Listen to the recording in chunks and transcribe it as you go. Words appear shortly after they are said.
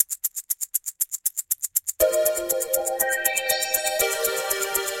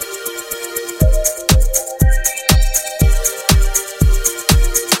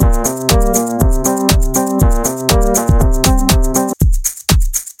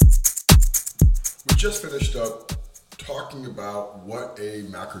just finished up talking about what a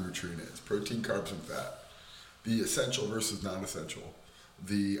macronutrient is: protein, carbs, and fat. The essential versus non-essential.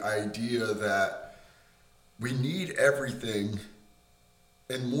 The idea that we need everything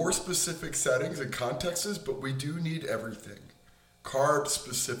in more specific settings and contexts, but we do need everything. Carbs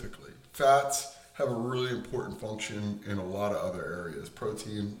specifically. Fats have a really important function in a lot of other areas.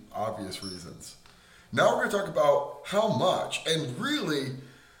 Protein, obvious reasons. Now we're going to talk about how much, and really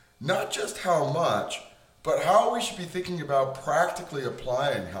not just how much, but how we should be thinking about practically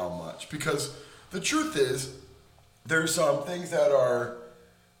applying how much. Because the truth is, there's some things that are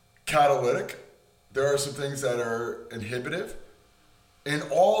catalytic, there are some things that are inhibitive, and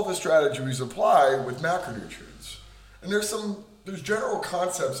all the strategies apply with macronutrients. And there's general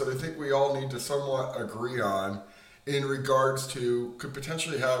concepts that I think we all need to somewhat agree on in regards to could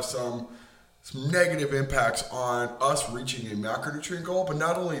potentially have some negative impacts on us reaching a macronutrient goal. But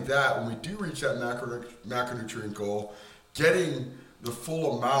not only that, when we do reach that macronutrient goal, getting the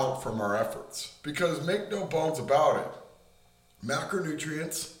full amount from our efforts. Because make no bones about it,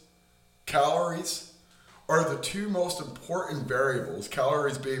 macronutrients, calories, are the two most important variables,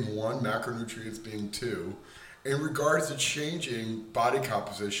 calories being one, macronutrients being two, in regards to changing body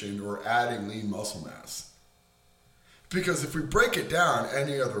composition or adding lean muscle mass. Because if we break it down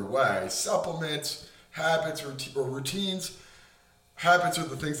any other way, supplements, habits, or routines, habits are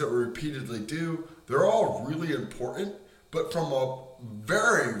the things that we repeatedly do. They're all really important, but from a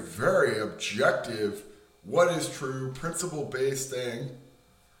very, very objective, what is true, principle-based thing,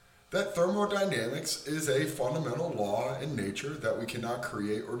 that thermodynamics is a fundamental law in nature that we cannot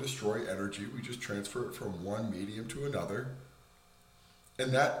create or destroy energy. We just transfer it from one medium to another.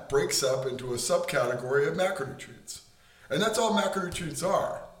 And that breaks up into a subcategory of macronutrients. And that's all macronutrients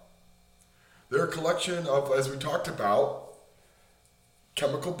are. They're a collection of, as we talked about,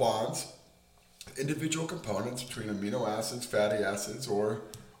 chemical bonds, individual components between amino acids, fatty acids, or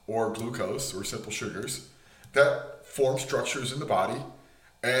glucose, or simple sugars, that form structures in the body.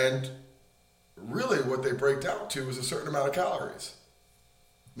 And really what they break down to is a certain amount of calories.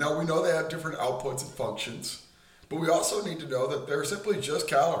 Now we know they have different outputs and functions, but we also need to know that they're simply just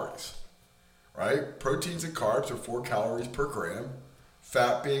calories. Right? Proteins and carbs are 4 calories per gram,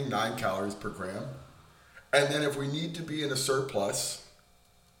 fat being 9 calories per gram. And then if we need to be in a surplus,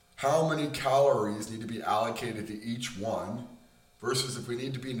 how many calories need to be allocated to each one versus if we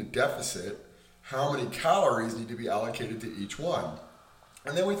need to be in a deficit, how many calories need to be allocated to each one.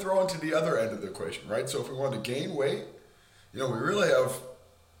 And then we throw into the other end of the equation, right? So if we want to gain weight, we really have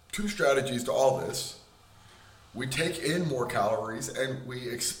two strategies to all this. We take in more calories and we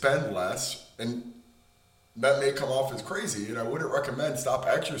expend less, and that may come off as crazy, and I wouldn't recommend stop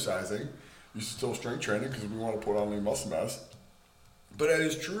exercising. You should still strength training because we want to put on lean muscle mass. But it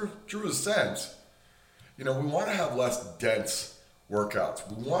is true a sense. We want to have less dense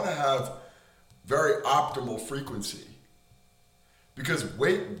workouts. We want to have very optimal frequency because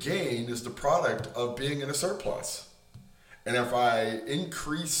weight gain is the product of being in a surplus. And if I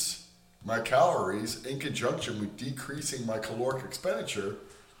increase my calories in conjunction with decreasing my caloric expenditure,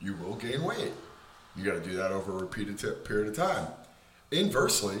 you will gain weight. You got to do that over a repeated period of time.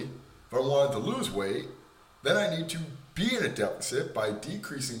 Inversely, if I wanted to lose weight, then I need to be in a deficit by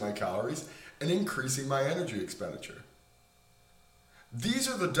decreasing my calories and increasing my energy expenditure. That's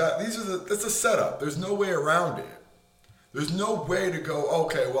a setup. There's no way around it. There's no way to go,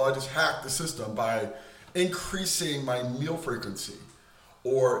 okay, well, I just hacked the system by increasing my meal frequency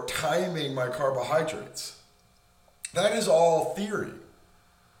or timing my carbohydrates. That is all theory.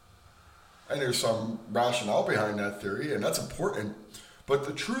 And there's some rationale behind that theory, and that's important. But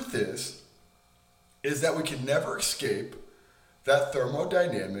the truth is that we can never escape that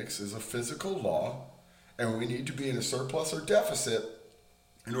thermodynamics is a physical law, and we need to be in a surplus or deficit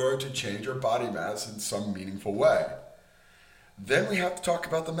in order to change our body mass in some meaningful way. Then we have to talk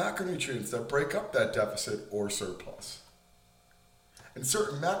about the macronutrients that break up that deficit or surplus. And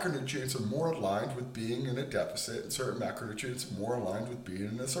certain macronutrients are more aligned with being in a deficit, and certain macronutrients are more aligned with being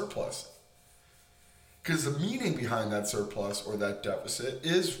in a surplus. Because the meaning behind that surplus or that deficit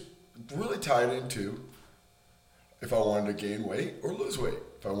is really tied into if I wanted to gain weight or lose weight,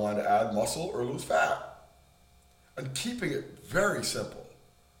 if I wanted to add muscle or lose fat. And keeping it very simple.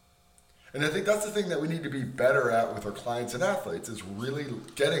 And I think that's the thing that we need to be better at with our clients and athletes is really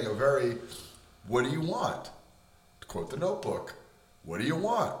getting a very, what do you want? To quote the notebook, what do you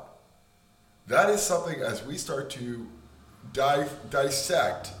want? That is something as we start to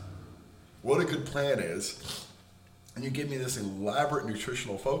dissect what a good plan is, and you give me this elaborate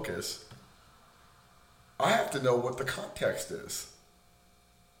nutritional focus, I have to know what the context is.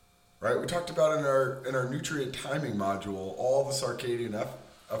 right? We talked about in our nutrient timing module all the circadian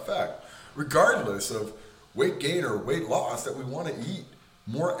effect, regardless of weight gain or weight loss, that we want to eat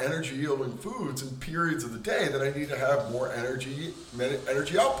more energy yielding foods in periods of the day that I need to have more energy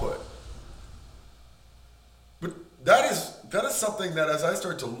output. But that is something that, as I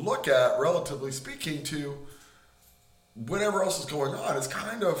start to look at, relatively speaking, to whatever else is going on, it's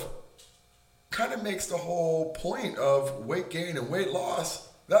kind of makes the whole point of weight gain and weight loss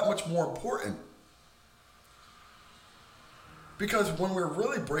that much more important. Because when we're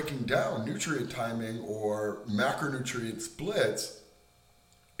really breaking down nutrient timing or macronutrient splits,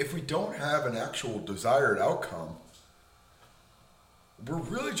 if we don't have an actual desired outcome, we're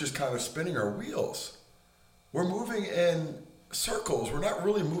really just kind of spinning our wheels. We're moving in circles. We're not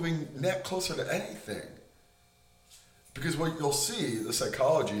really moving net closer to anything. Because what you'll see, the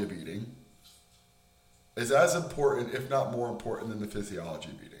psychology of eating, is as important, if not more important, than the physiology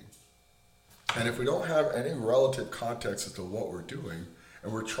of eating. And if we don't have any relative context as to what we're doing,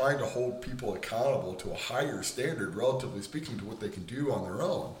 and we're trying to hold people accountable to a higher standard, relatively speaking, to what they can do on their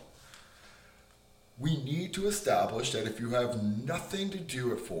own, we need to establish that if you have nothing to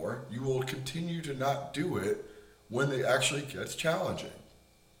do it for, you will continue to not do it when it actually gets challenging.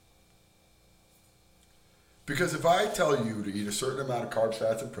 Because if I tell you to eat a certain amount of carbs,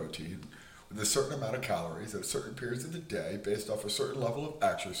 fats, and protein with a certain amount of calories at certain periods of the day based off a certain level of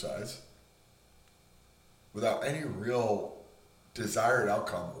exercise, without any real desired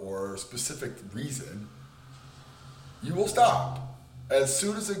outcome or specific reason, you will stop as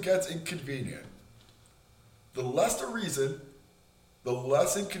soon as it gets inconvenient. The less the reason, the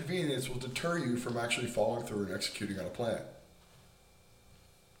less inconvenience will deter you from actually following through and executing on a plan.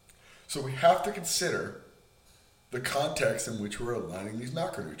 So we have to consider the context in which we're aligning these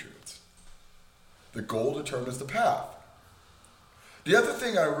macronutrients. The goal determines the path. The other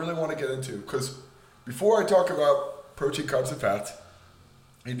thing I really want to get into, because before I talk about protein, carbs, and fats,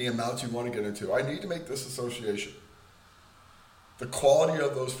 and the amounts you want to get into, I need to make this association. The quality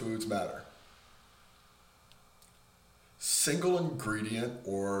of those foods matter. Single ingredient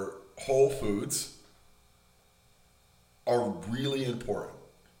or whole foods are really important.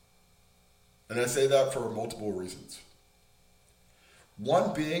 And I say that for multiple reasons.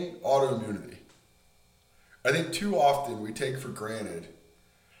 One being autoimmunity. I think too often we take for granted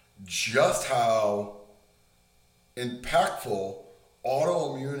just how impactful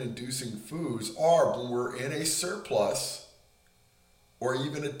autoimmune inducing foods are when we're in a surplus or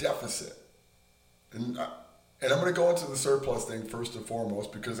even a deficit. And I'm going to go into the surplus thing first and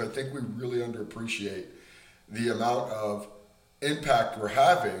foremost, because I think we really underappreciate the amount of impact we're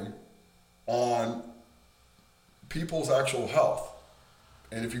having on people's actual health.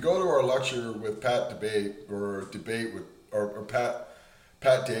 And if you go to our lecture with Pat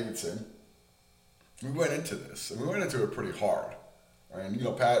Davidson, we went into this, and we went into it pretty hard. And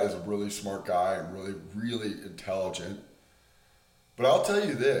Pat is a really smart guy and really, really intelligent. But I'll tell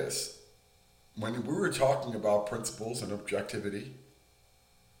you this, when we were talking about principles and objectivity,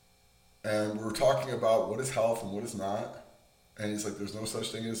 and we were talking about what is health and what is not, and he's like, there's no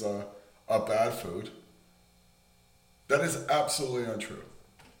such thing as a bad food. That is absolutely untrue.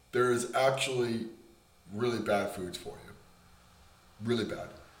 There is actually really bad foods for you. Really bad.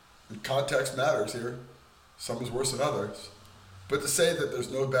 And context matters here. Some is worse than others. But to say that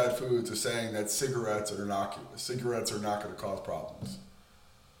there's no bad foods is saying that cigarettes are innocuous. Cigarettes are not going to cause problems.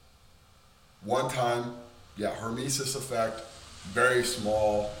 One time, hormesis effect, very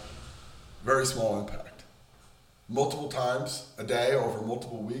small impact. Multiple times a day, over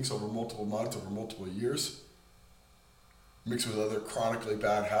multiple weeks, over multiple months, over multiple years, mixed with other chronically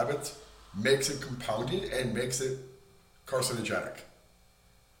bad habits, makes it compounded and makes it carcinogenic.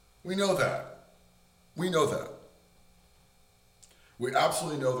 We know that. We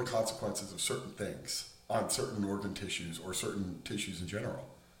absolutely know the consequences of certain things on certain organ tissues or certain tissues in general.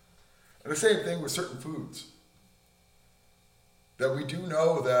 And the same thing with certain foods. That we do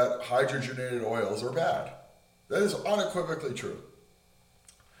know that hydrogenated oils are bad. That is unequivocally true.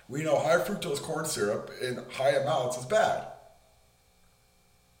 We know high fructose corn syrup in high amounts is bad.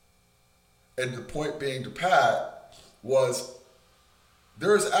 And the point being to Pat was,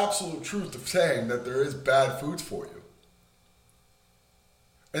 there is absolute truth of saying that there is bad foods for you.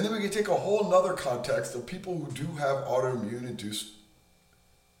 And then we can take a whole nother context of people who do have autoimmune-induced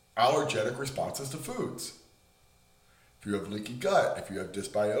allergenic responses to foods. If you have leaky gut, if you have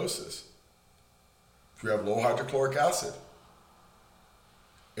dysbiosis, if you have low hydrochloric acid,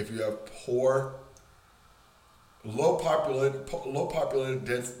 if you have low populated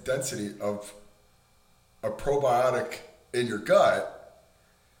density of a probiotic in your gut,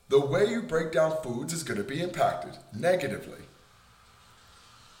 the way you break down foods is going to be impacted negatively.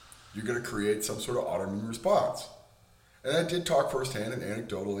 You're going to create some sort of autoimmune response. And I did talk firsthand and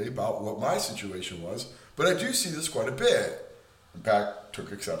anecdotally about what my situation was, but I do see this quite a bit. In fact,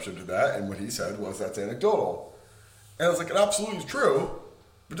 took exception to that, and what he said was that's anecdotal. And I was like, it absolutely is true,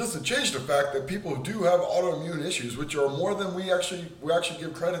 but it doesn't change the fact that people who do have autoimmune issues, which are more than we actually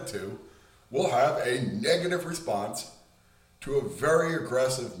give credit to, will have a negative response to a very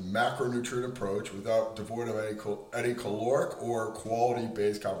aggressive macronutrient approach devoid of any caloric or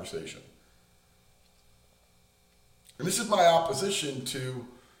quality-based conversation. And this is my opposition to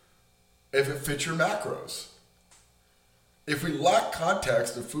if it fits your macros. If we lack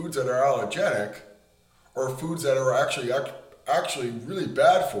context of foods that are allergenic or foods that are actually really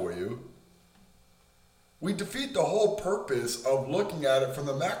bad for you, we defeat the whole purpose of looking at it from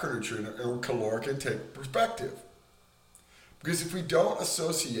the macronutrient or caloric intake perspective. Because if we don't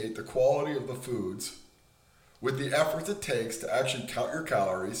associate the quality of the foods with the efforts it takes to actually count your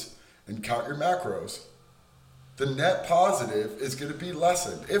calories and count your macros, the net positive is going to be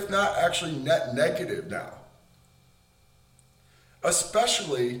lessened, if not actually net negative now.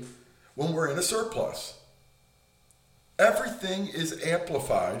 Especially when we're in a surplus. Everything is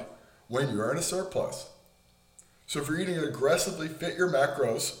amplified when you're in a surplus. So if you're eating an aggressively fit your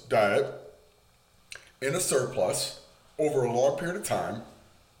macros diet in a surplus over a long period of time,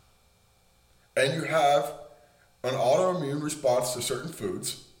 and you have an autoimmune response to certain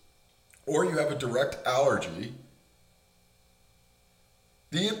foods, or you have a direct allergy,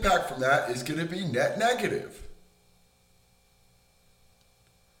 the impact from that is going to be net negative.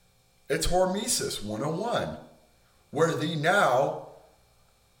 It's hormesis 101, where the now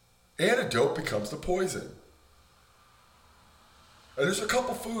antidote becomes the poison. And there's a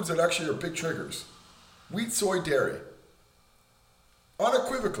couple foods that actually are big triggers. Wheat, soy, dairy.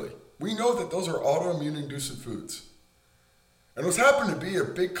 Unequivocally, we know that those are autoimmune inducing foods. And those happen to be a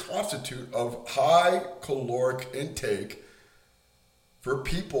big constitute of high caloric intake for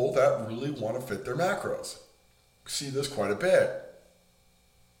people that really want to fit their macros. We see this quite a bit.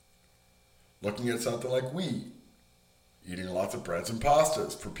 Looking at something like wheat, eating lots of breads and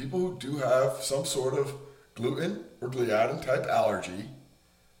pastas. For people who do have some sort of gluten or gliadin type allergy,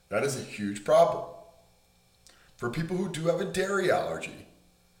 that is a huge problem. For people who do have a dairy allergy,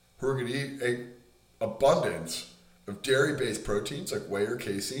 who are going to eat an abundance of dairy-based proteins like whey or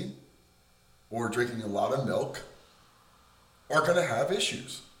casein, or drinking a lot of milk, are going to have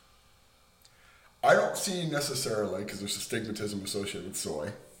issues. I don't see necessarily, because there's a stigmatism associated with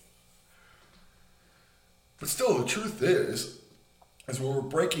soy, but still the truth is when we're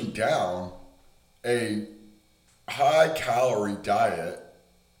breaking down a high-calorie diet,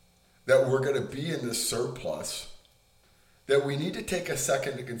 that we're going to be in this surplus, that we need to take a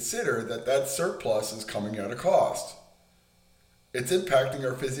second to consider that surplus is coming at a cost. It's impacting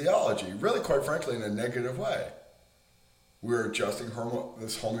our physiology, really, quite frankly, in a negative way. We're adjusting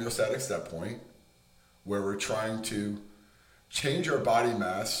this homeostatic set point where we're trying to change our body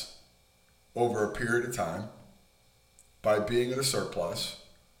mass over a period of time by being in a surplus.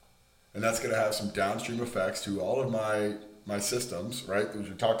 And that's going to have some downstream effects to all of my systems, right, which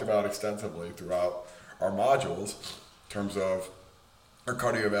we talked about extensively throughout our modules in terms of our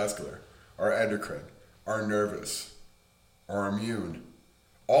cardiovascular, our endocrine, our nervous, our immune.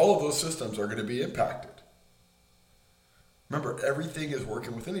 All of those systems are going to be impacted. Remember, everything is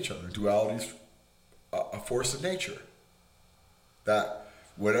working within each other. Duality is a force of nature. That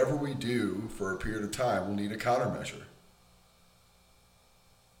whatever we do for a period of time, we'll need a countermeasure.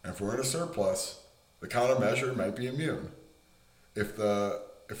 And if we're in a surplus, the countermeasure might be immune. If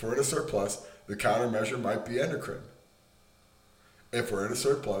we're in a surplus, the countermeasure might be endocrine. If we're in a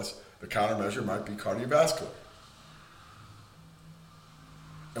surplus, the countermeasure might be cardiovascular.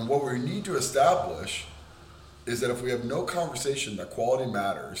 And what we need to establish is that if we have no conversation that quality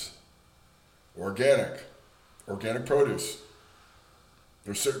matters, organic produce,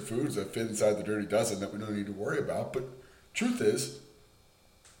 there's certain foods that fit inside the dirty dozen that we don't need to worry about, but truth is,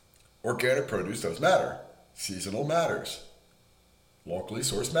 organic produce does matter. Seasonal matters. Locally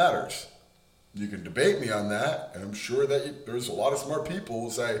sourced matters. You can debate me on that, and I'm sure that there's a lot of smart people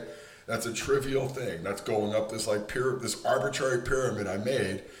who say that's a trivial thing. That's going up this this arbitrary pyramid I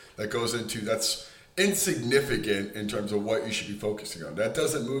made that goes into that's insignificant in terms of what you should be focusing on. That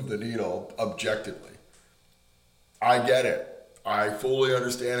doesn't move the needle objectively. I get it. I fully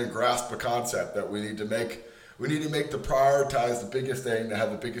understand and grasp the concept that we need to make the prioritize the biggest thing to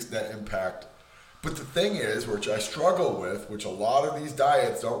have the biggest net impact. But the thing is, which I struggle with, which a lot of these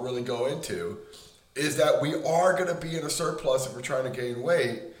diets don't really go into, is that we are going to be in a surplus if we're trying to gain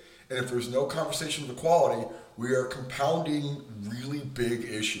weight. And if there's no conversation of equality, we are compounding really big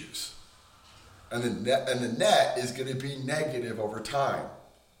issues. And the net is going to be negative over time.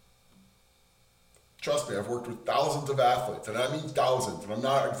 Trust me, I've worked with thousands of athletes, and I mean thousands, and I'm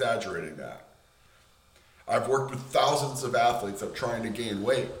not exaggerating that. I've worked with thousands of athletes that are trying to gain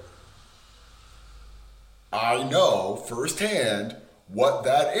weight. I know firsthand what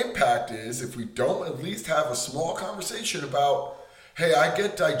that impact is if we don't at least have a small conversation about, hey, I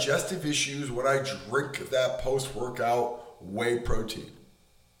get digestive issues when I drink that post-workout whey protein.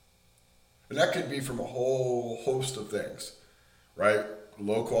 And that could be from a whole host of things, right?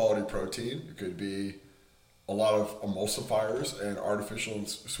 Low quality protein. It could be a lot of emulsifiers and artificial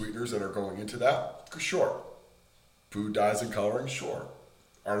sweeteners that are going into that. Sure. Food dyes and coloring, sure.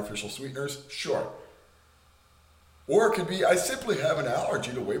 Artificial sweeteners, sure. Or it could be, I simply have an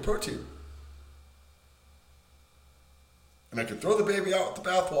allergy to whey protein. And I could throw the baby out with the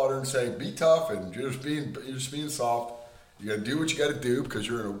bathwater and say, be tough and you're just being soft. You gotta do what you gotta do because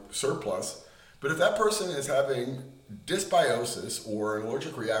you're in a surplus. But if that person is having dysbiosis or an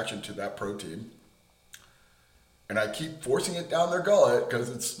allergic reaction to that protein, and I keep forcing it down their gullet because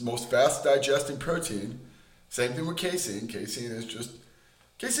it's the most fast digesting protein, same thing with casein.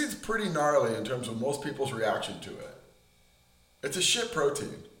 Casein's pretty gnarly in terms of most people's reaction to it. It's a shit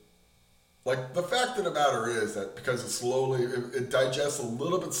protein. Like, the fact of the matter is that because it digests a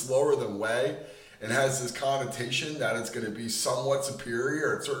little bit slower than whey and has this connotation that it's going to be somewhat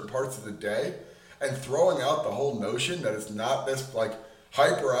superior at certain parts of the day, and throwing out the whole notion that it's not this like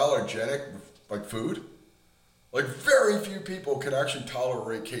hyperallergenic like food. Like, very few people can actually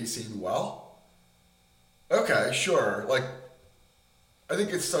tolerate casein well. Okay, sure. Like, I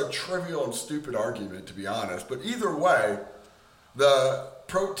think it's a trivial and stupid argument, to be honest. But either way, the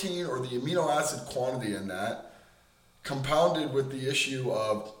protein or the amino acid quantity in that, compounded with the issue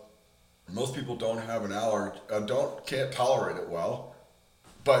of most people don't have an allergy, can't tolerate it well,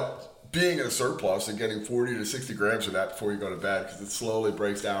 but being in a surplus and getting 40 to 60 grams of that before you go to bed because it slowly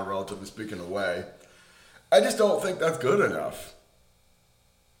breaks down, relatively speaking, away. I just don't think that's good enough,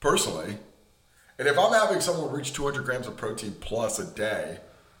 personally. And if I'm having someone reach 200 grams of protein plus a day,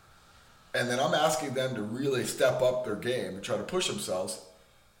 and then I'm asking them to really step up their game and try to push themselves,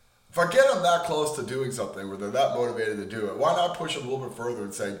 if I get them that close to doing something where they're that motivated to do it, why not push them a little bit further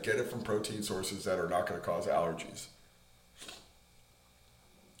and say, get it from protein sources that are not going to cause allergies?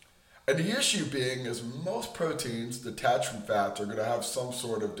 And the issue being is most proteins detached from fats are going to have some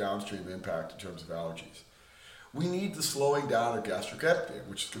sort of downstream impact in terms of allergies. We need the slowing down of gastric emptying,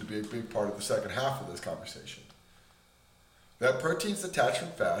 which is going to be a big part of the second half of this conversation. That proteins detached from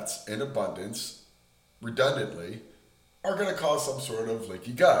fats in abundance, redundantly, are going to cause some sort of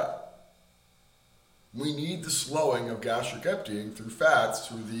leaky gut. We need the slowing of gastric emptying through fats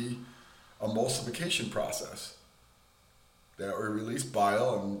through the emulsification process. That will release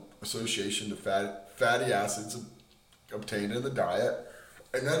bile in association to fatty acids obtained in the diet,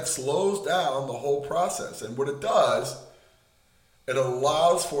 and that slows down the whole process. And what it does, it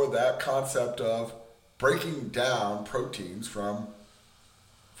allows for that concept of breaking down proteins from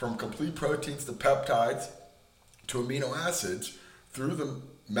complete proteins to peptides to amino acids through the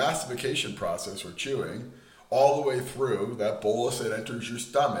mastification process or chewing, all the way through that bolus that enters your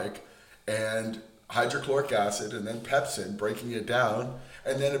stomach, and hydrochloric acid and then pepsin, breaking it down,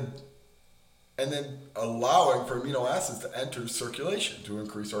 and then allowing for amino acids to enter circulation to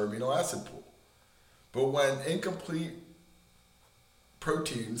increase our amino acid pool. But when incomplete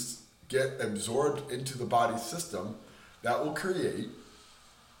proteins get absorbed into the body system, that will create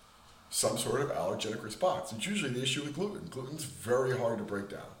some sort of allergenic response. It's usually the issue with gluten. Gluten's very hard to break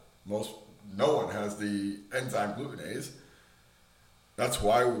down. No one has the enzyme glutenase. That's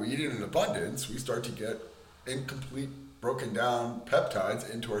why we eat it in abundance. We start to get incomplete, broken down peptides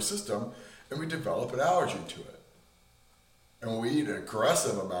into our system, and we develop an allergy to it. And when we eat an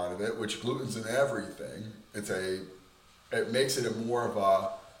aggressive amount of it, which gluten's in everything, it makes it a more of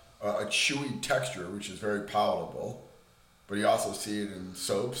a chewy texture, which is very palatable. But you also see it in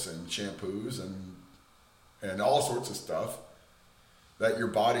soaps and shampoos and all sorts of stuff that your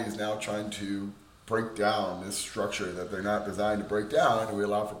body is now trying to break down this structure that they're not designed to break down, and we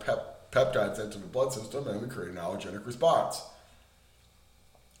allow for peptides into the blood system, and we create an allergenic response.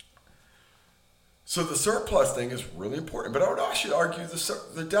 So the surplus thing is really important, but I would actually argue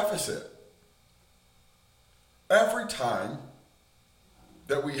the deficit. Every time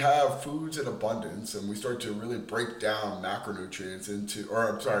that we have foods in abundance and we start to really break down macronutrients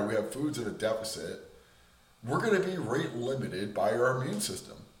we have foods in a deficit, we're going to be rate limited by our immune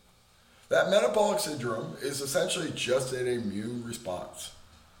system. That metabolic syndrome is essentially just an immune response.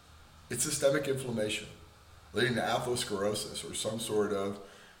 It's systemic inflammation, leading to atherosclerosis or some sort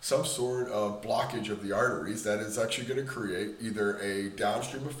of blockage of the arteries that is actually going to create either a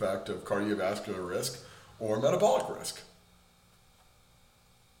downstream effect of cardiovascular risk or metabolic risk.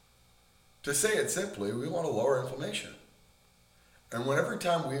 To say it simply, we want to lower inflammation. And when every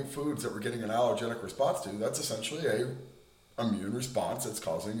time we eat foods that we're getting an allergenic response to, that's essentially a immune response that's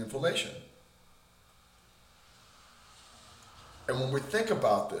causing inflammation. And when we think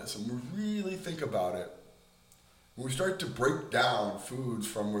about this, and we really think about it, when we start to break down foods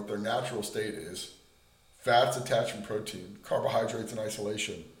from what their natural state is, fats attached from protein, carbohydrates in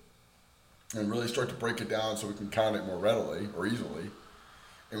isolation, and really start to break it down so we can count it more readily or easily,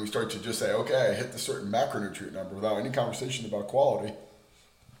 and we start to just say, okay, I hit the certain macronutrient number without any conversation about quality,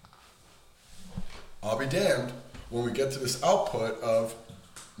 I'll be damned when we get to this output of,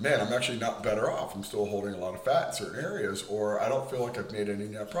 man, I'm actually not better off. I'm still holding a lot of fat in certain areas, or I don't feel like I've made any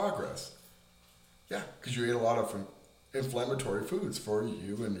net progress. Yeah, because you ate a lot of inflammatory foods for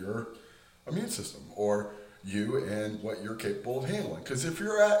you and your immune system, or you and what you're capable of handling. Because if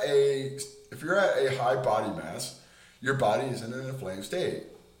you're at a high body mass, your body is in an inflamed state,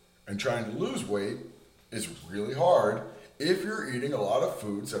 and trying to lose weight is really hard if you're eating a lot of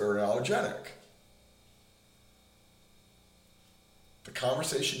foods that are allergenic. The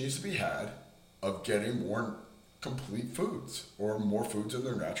conversation needs to be had of getting more complete foods or more foods in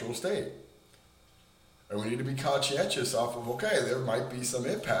their natural state. And we need to be conscientious off of, okay, there might be some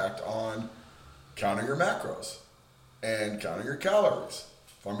impact on counting your macros and counting your calories.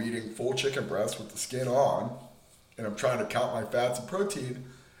 If I'm eating full chicken breast with the skin on and I'm trying to count my fats and protein,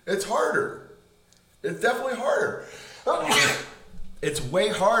 it's harder. It's definitely harder. It's way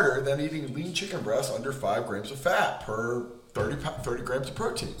harder than eating lean chicken breast under 5 grams of fat per 30 grams of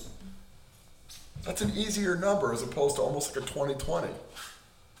protein. That's an easier number as opposed to almost like a 20-20.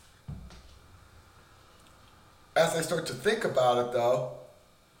 As I start to think about it though,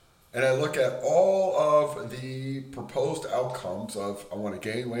 and I look at all of the proposed outcomes of I want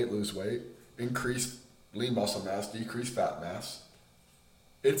to gain weight, lose weight, increase lean muscle mass, decrease fat mass,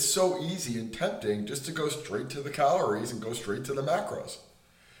 it's so easy and tempting just to go straight to the calories and go straight to the macros.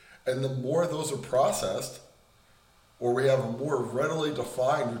 And the more those are processed, or we have a more readily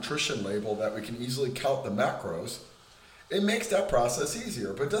defined nutrition label that we can easily count the macros, it makes that process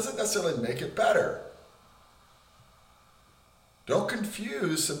easier, but doesn't necessarily make it better. Don't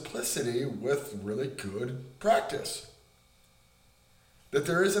confuse simplicity with really good practice. That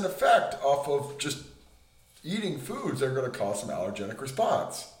there is an effect off of just eating foods that are going to cause some allergenic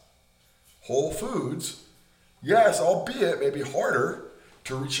response. Whole foods, yes, albeit maybe harder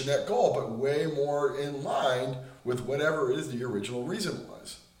to reach a net goal, but way more in line with whatever is the original reason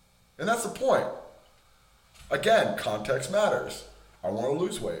was. And that's the point. Again, context matters. I want to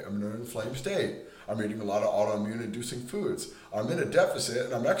lose weight. I'm in an inflamed state. I'm eating a lot of autoimmune inducing foods. I'm in a deficit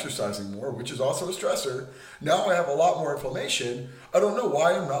and I'm exercising more, which is also a stressor. Now I have a lot more inflammation. I don't know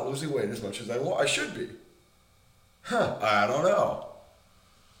why I'm not losing weight as much as I should be. I don't know.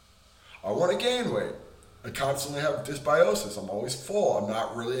 I want to gain weight. I constantly have dysbiosis. I'm always full. I'm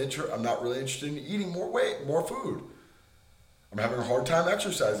not really interested in eating more weight, more food. I'm having a hard time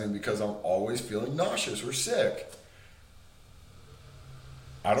exercising because I'm always feeling nauseous or sick.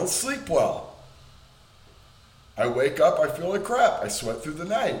 I don't sleep well. I wake up, I feel like crap. I sweat through the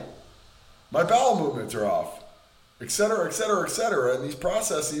night. My bowel movements are off, etc., etc., etc. And these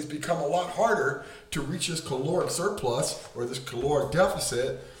processes become a lot harder to reach this caloric surplus or this caloric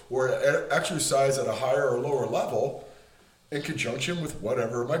deficit or exercise at a higher or lower level in conjunction with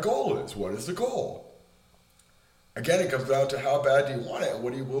whatever my goal is. What is the goal? Again, it comes down to how bad do you want it and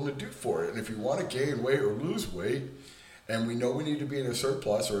what are you willing to do for it. And if you want to gain weight or lose weight, and we know we need to be in a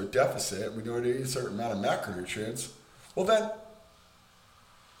surplus or a deficit, we know we need a certain amount of macronutrients, well then,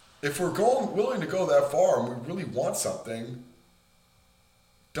 if we're willing to go that far and we really want something,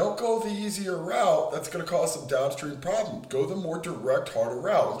 don't go the easier route that's going to cause some downstream problems. Go the more direct, harder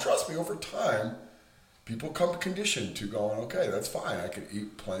route. And trust me, over time, people come conditioned to going, okay, that's fine. I can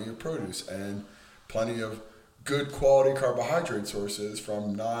eat plenty of produce and plenty of good quality carbohydrate sources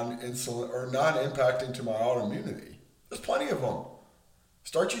from non-insulin or non-impacting to my autoimmunity. There's plenty of them.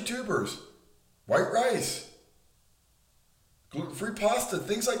 Starchy tubers, white rice, gluten-free pasta,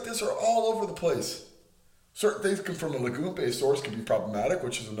 things like this are all over the place. Certain things from a legume-based source can be problematic,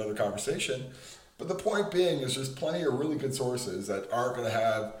 which is another conversation. But the point being is there's plenty of really good sources that aren't going to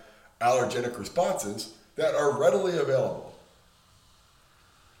have allergenic responses that are readily available.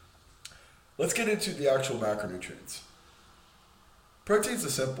 Let's get into the actual macronutrients. Protein's the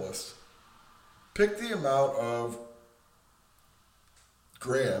simplest. Pick the amount of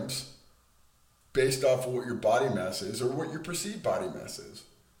grams based off of what your body mass is or what your perceived body mass is.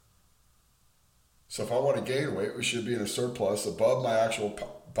 So if I want to gain weight, we should be in a surplus above my actual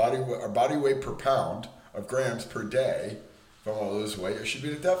body weight per pound of grams per day. If I want to lose weight, I should be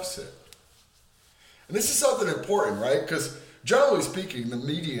in a deficit. And this is something important, right? Because generally speaking, the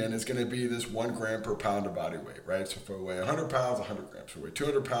median is going to be this 1 gram per pound of body weight, right? So if I weigh 100 pounds, 100 grams. If I weigh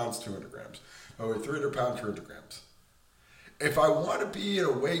 200 pounds, 200 grams. If I weigh 300 pounds, 300 grams. If I want to be in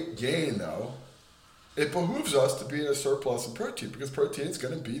a weight gain, though, it behooves us to be in a surplus in protein, because protein is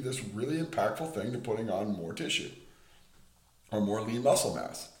going to be this really impactful thing to putting on more tissue or more lean muscle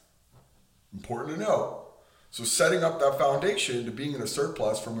mass. Important to know. So setting up that foundation to being in a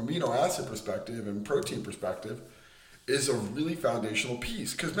surplus from amino acid perspective and protein perspective is a really foundational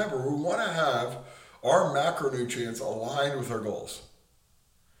piece. Because remember, we want to have our macronutrients aligned with our goals.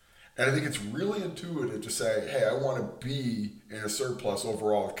 And I think it's really intuitive to say, hey, I want to be in a surplus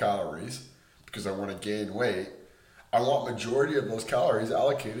overall of calories because I want to gain weight. I want majority of those calories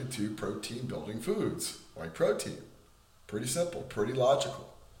allocated to protein building foods like protein. Pretty simple, pretty logical.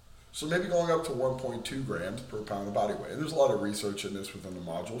 So maybe going up to 1.2 grams per pound of body weight. And there's a lot of research in this within the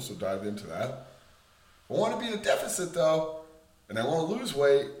module, so dive into that. I want to be in a deficit though, and I want to lose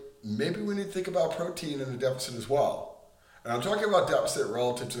weight. Maybe we need to think about protein in a deficit as well. And I'm talking about deficit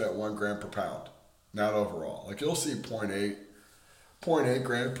relative to that 1 gram per pound, not overall. Like you'll see 0.8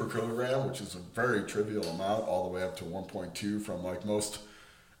 grams per kilogram, which is a very trivial amount, all the way up to 1.2 from like most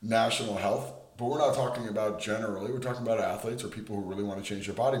national health. But we're not talking about generally, we're talking about athletes or people who really want to change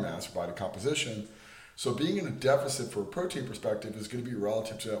their body mass or body composition. So being in a deficit for a protein perspective is going to be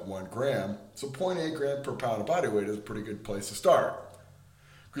relative to that 1 gram. So 0.8 gram per pound of body weight is a pretty good place to start.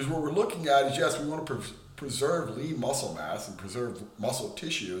 Because what we're looking at is, yes, we want to preserve lean muscle mass and preserve muscle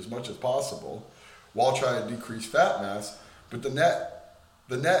tissue as much as possible while trying to decrease fat mass. But the net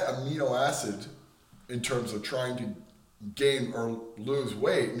amino acid in terms of trying to gain or lose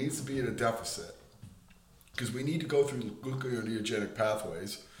weight needs to be in a deficit, because we need to go through gluconeogenic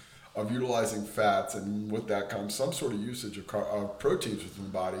pathways of utilizing fats, and with that comes some sort of usage of proteins within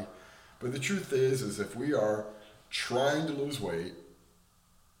the body. But the truth is if we are trying to lose weight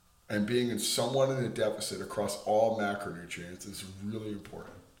and being somewhat in a deficit across all macronutrients is really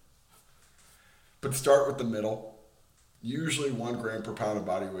important. But start with the middle. Usually 1 gram per pound of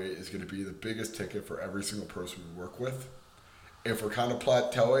body weight is going to be the biggest ticket for every single person we work with. If we're kind of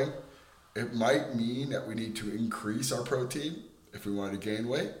plateauing, it might mean that we need to increase our protein if we want to gain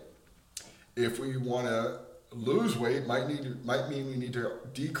weight. If we want to lose weight, might mean we need to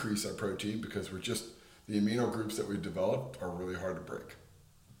decrease our protein because the amino groups that we've developed are really hard to break.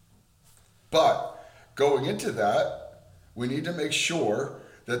 But going into that, we need to make sure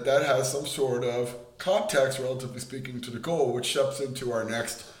that has some sort of context, relatively speaking, to the goal, which steps into our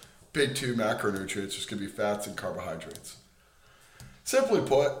next big 2 macronutrients, which could be fats and carbohydrates. Simply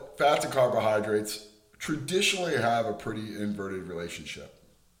put, fats and carbohydrates traditionally have a pretty inverted relationship.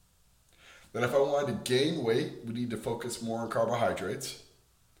 That if I wanted to gain weight, we need to focus more on carbohydrates.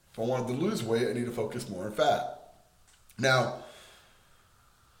 If I wanted to lose weight, I need to focus more on fat. Now,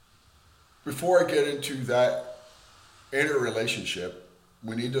 before I get into that interrelationship,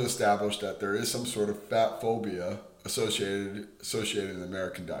 we need to establish that there is some sort of fat phobia associated in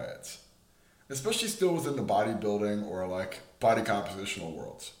American diets, especially still within the bodybuilding or like body compositional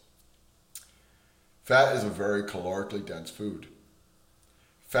worlds. Fat is a very calorically dense food.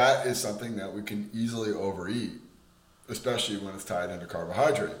 Fat is something that we can easily overeat, especially when it's tied into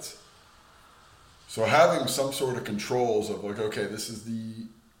carbohydrates. So having some sort of controls of like, okay, this is the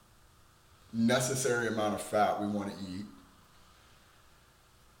necessary amount of fat we want to eat.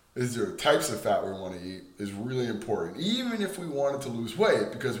 These are the types of fat we want to eat is really important, even if we wanted to lose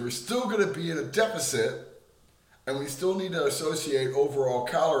weight, because we're still going to be in a deficit and we still need to associate overall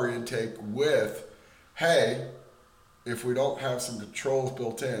calorie intake with, hey, if we don't have some controls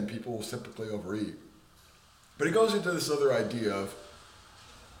built in, people will typically overeat. But it goes into this other idea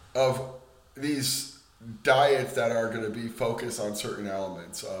of these diets that are going to be focused on certain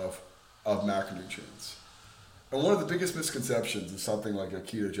elements of macronutrients. And one of the biggest misconceptions of something like a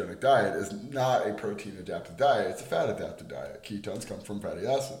ketogenic diet is not a protein-adapted diet, it's a fat-adapted diet. Ketones come from fatty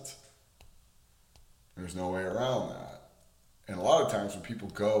acids. There's no way around that. And a lot of times when people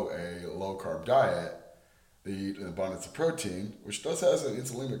go a low-carb diet, they eat an abundance of protein, which does has an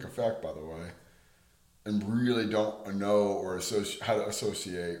insulinic effect, by the way, and really don't know or how to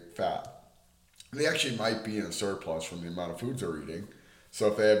associate fat. They actually might be in a surplus from the amount of foods they're eating. So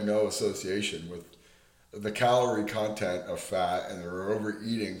if they have no association with the calorie content of fat and they're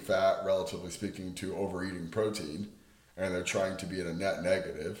overeating fat, relatively speaking, to overeating protein, and they're trying to be in a net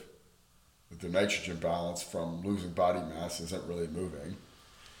negative, the nitrogen balance from losing body mass isn't really moving.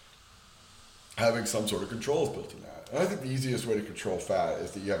 Having some sort of control is built in that. And I think the easiest way to control fat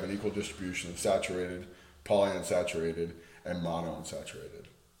is that you have an equal distribution of saturated, polyunsaturated, and monounsaturated.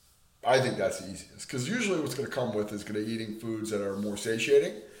 I think that's the easiest, because usually what's going to come with is going to eating foods that are more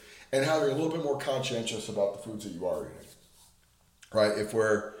satiating and having a little bit more conscientious about the foods that you are eating. Right? If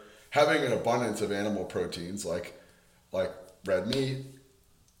we're having an abundance of animal proteins like red meat,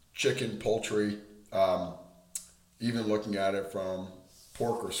 chicken, poultry, even looking at it from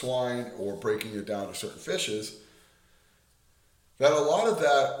pork or swine, or breaking it down to certain fishes, that a lot of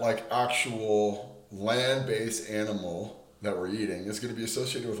that like actual land-based animal that we're eating is going to be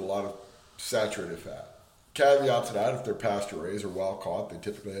associated with a lot of saturated fat. Caveat to that, if they're pasture raised or wild caught, they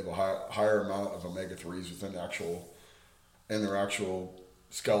typically have a higher amount of omega-3s within their actual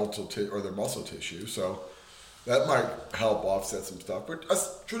skeletal or their muscle tissue. So that might help offset some stuff. But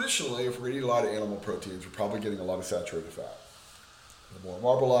traditionally, if we're going to eat a lot of animal proteins, we're probably getting a lot of saturated fat. The more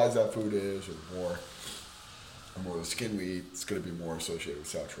marbleized that food is, or the more the skin we eat, it's going to be more associated with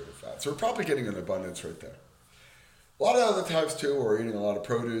saturated fat. So we're probably getting an abundance right there. A lot of other types too, we're eating a lot of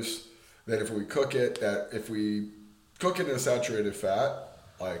produce that if we cook it in a saturated fat,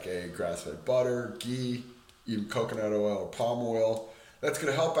 like a grass-fed butter, ghee, even coconut oil or palm oil, that's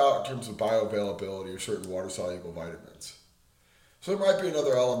going to help out in terms of bioavailability of certain water-soluble vitamins. So there might be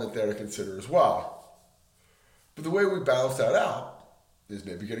another element there to consider as well. But the way we balance that out is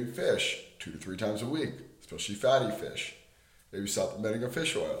maybe getting fish 2 to 3 times a week, especially fatty fish. Maybe supplementing a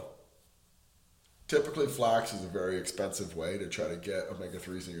fish oil. Typically, flax is a very expensive way to try to get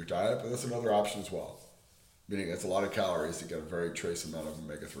omega-3s in your diet, but that's another option as well. Meaning it's a lot of calories to get a very trace amount of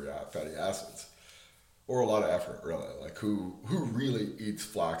omega-3 fatty acids. Or a lot of effort, really. Like who really eats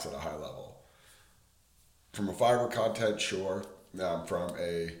flax at a high level? From a fiber content, sure. From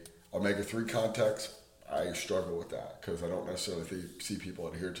a omega-3 context, I struggle with that because I don't necessarily see people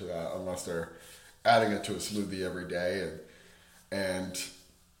adhere to that unless they're adding it to a smoothie every day and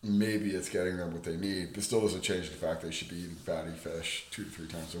maybe it's getting them what they need, but still doesn't change the fact they should be eating fatty fish 2 to 3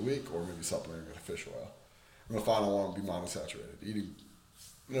 times a week, or maybe supplementing with fish oil. And the final one would be monounsaturated, eating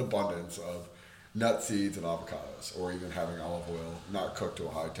an abundance of nut seeds and avocados, or even having olive oil not cooked to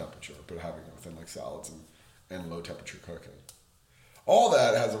a high temperature, but having it within like salads and low temperature cooking. All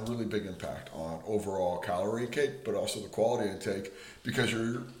that has a really big impact on overall calorie intake, but also the quality intake, because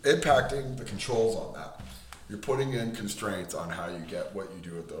you're impacting the controls on that. You're putting in constraints on how you get what you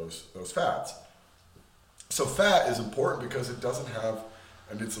do with those fats. So fat is important because it doesn't have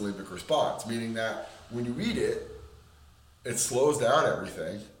an insulinic response, meaning that when you eat it, it slows down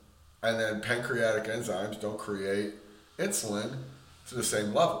everything, and then pancreatic enzymes don't create insulin to the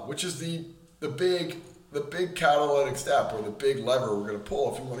same level, which is the big catalytic step, or the big lever we're going to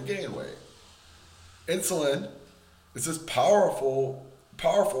pull if you want to gain weight. Insulin is this powerful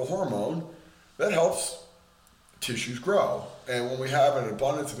hormone that helps tissues grow. And when we have an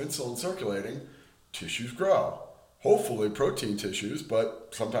abundance of insulin circulating, tissues grow. Hopefully protein tissues, but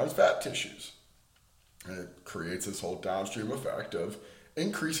sometimes fat tissues. And it creates this whole downstream effect of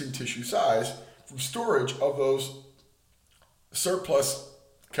increasing tissue size from storage of those surplus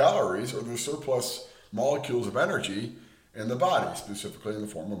calories or those surplus molecules of energy in the body, specifically in the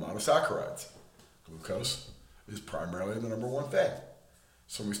form of monosaccharides. Glucose is primarily the number one thing.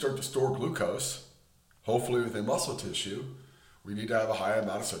 So when we start to store glucose, hopefully within muscle tissue, we need to have a high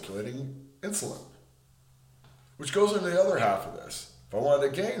amount of circulating insulin, which goes into the other half of this. If I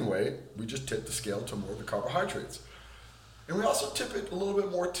wanted to gain weight, we just tip the scale to more of the carbohydrates. And we also tip it a little bit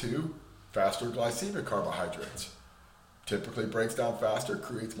more to faster glycemic carbohydrates. Typically breaks down faster,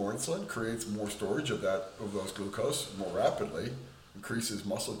 creates more insulin, creates more storage of those glucose more rapidly, increases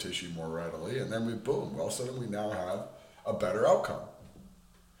muscle tissue more readily, and then boom, all of a sudden we now have a better outcome.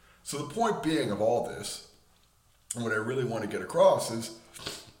 So the point being of all this, and what I really want to get across, is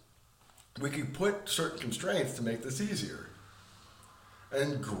we can put certain constraints to make this easier.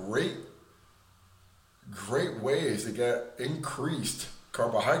 And great ways to get increased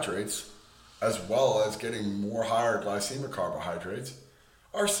carbohydrates, as well as getting more higher glycemic carbohydrates,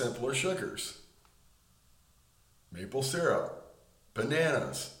 are simpler sugars. Maple syrup,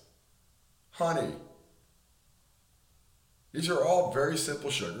 bananas, honey. These are all very simple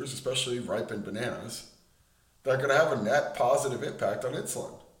sugars, especially ripened bananas, that are going to have a net positive impact on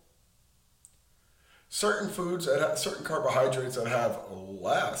insulin. Certain foods certain carbohydrates that have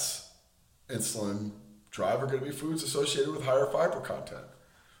less insulin drive are going to be foods associated with higher fiber content,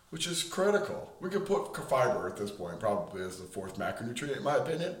 which is critical. We could put fiber at this point probably as the 4th macronutrient in my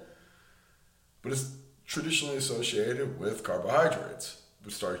opinion, but it's traditionally associated with carbohydrates.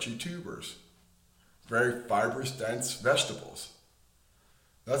 with starchy tubers, very fibrous, dense vegetables.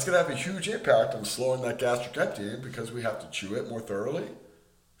 That's going to have a huge impact on slowing that gastric emptying because we have to chew it more thoroughly,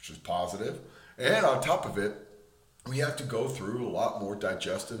 which is positive. And on top of it, we have to go through a lot more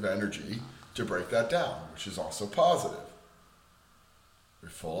digestive energy to break that down, which is also positive. We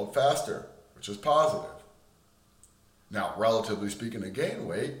fill up faster, which is positive. Now, relatively speaking to gain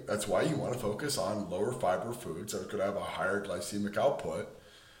weight, that's why you want to focus on lower fiber foods that are going to have a higher glycemic output.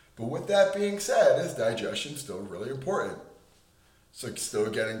 But with that being said, is digestion still really important? So still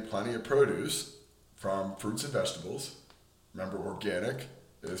getting plenty of produce from fruits and vegetables. Remember, organic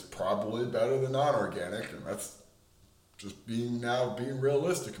is probably better than non-organic, and that's just being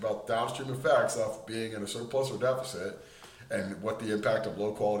realistic about downstream effects of being in a surplus or deficit and what the impact of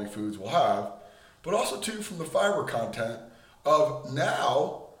low quality foods will have. But also too from the fiber content of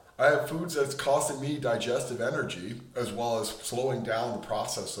now I have foods that's costing me digestive energy as well as slowing down the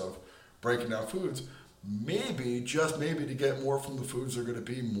process of breaking down foods. Maybe, just maybe, to get more from the foods are going to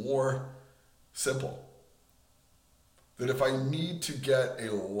be more simple. That if I need to get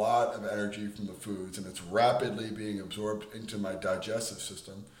a lot of energy from the foods and it's rapidly being absorbed into my digestive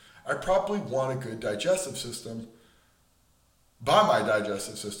system, I probably want a good digestive system. By my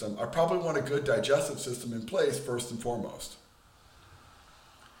digestive system, I probably want a good digestive system in place first and foremost.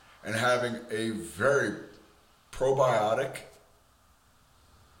 And having a very probiotic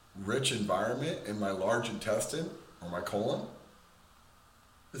rich environment in my large intestine or my colon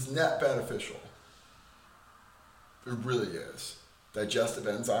is net beneficial. It really is. Digestive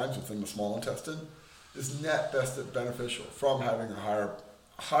enzymes within the small intestine is net beneficial from having a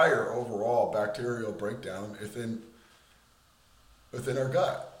higher overall bacterial breakdown within our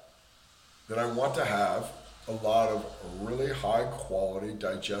gut. That I want to have a lot of really high quality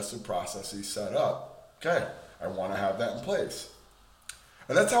digestive processes set up. Okay, I want to have that in place.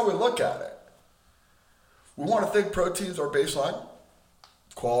 And that's how we look at it. We want to think proteins are baseline,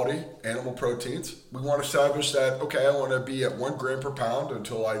 quality animal proteins. We want to establish that, okay, I want to be at 1 gram per pound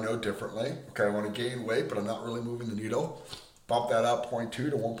until I know differently. Okay, I want to gain weight, but I'm not really moving the needle. Bump that up 0.2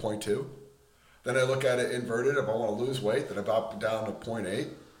 to 1.2. Then I look at it inverted. If I want to lose weight, then I bump it down to 0.8.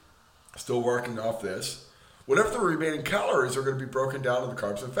 Still working off this. Whatever the remaining calories are going to be broken down into the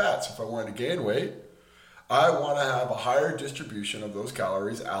carbs and fats. If I want to gain weight, I want to have a higher distribution of those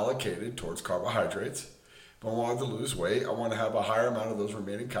calories allocated towards carbohydrates. If I wanted to lose weight, I want to have a higher amount of those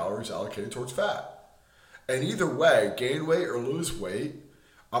remaining calories allocated towards fat. And either way, gain weight or lose weight,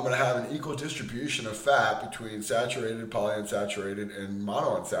 I'm going to have an equal distribution of fat between saturated, polyunsaturated, and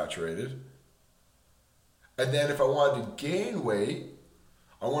monounsaturated. And then if I wanted to gain weight,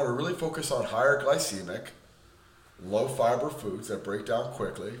 I want to really focus on higher glycemic, low fiber foods that break down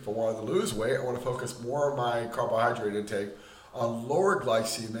quickly. If I wanted to lose weight, I want to focus more of my carbohydrate intake on lower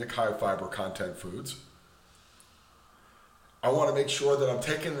glycemic, high fiber content foods. I want to make sure that I'm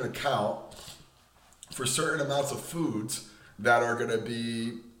taking into account for certain amounts of foods that are going to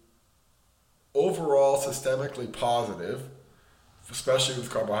be overall systemically positive, especially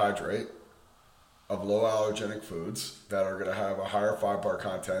with carbohydrate, of low allergenic foods that are going to have a higher fiber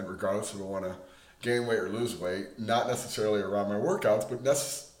content regardless if I want to gain weight or lose weight, not necessarily around my workouts,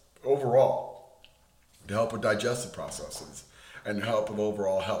 but overall to help with digestive processes and to help with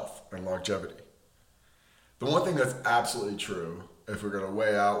overall health and longevity. The one thing that's absolutely true, if we're going to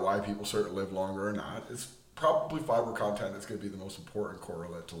weigh out why people certainly live longer or not, is probably fiber content is going to be the most important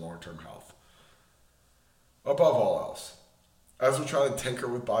correlate to long-term health. Above all else, as we're trying to tinker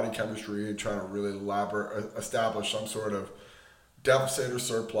with body chemistry and trying to really establish some sort of deficit or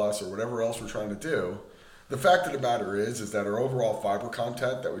surplus or whatever else we're trying to do, the fact of the matter is that our overall fiber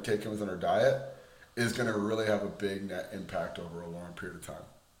content that we take in within our diet is going to really have a big net impact over a long period of time.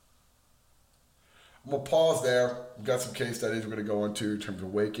 I'm going to pause there. We've got some case studies we're going to go into in terms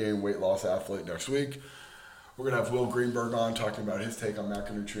of weight gain, weight loss athlete next week. We're going to have Will Greenberg on talking about his take on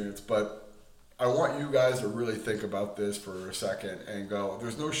macronutrients, but I want you guys to really think about this for a second and go,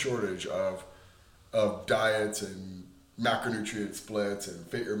 there's no shortage of diets and macronutrient splits and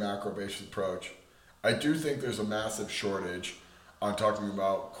fit your macro-based approach. I do think there's a massive shortage on talking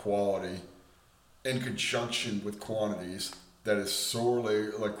about quality in conjunction with quantities that is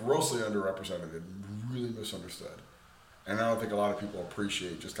grossly underrepresented and really misunderstood. And I don't think a lot of people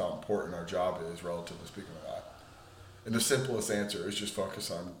appreciate just how important our job is, relatively speaking of that. And the simplest answer is just focus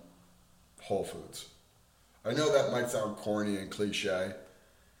on whole foods. I know that might sound corny and cliche,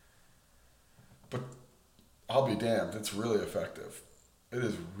 but I'll be damned, it's really effective. It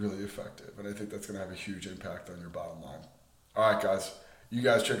is really effective, and I think that's going to have a huge impact on your bottom line. All right, guys, You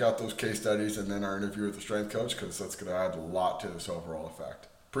guys check out those case studies and then our interview with the strength coach, because that's going to add a lot to this overall effect.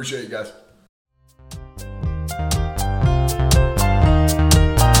 Appreciate you guys.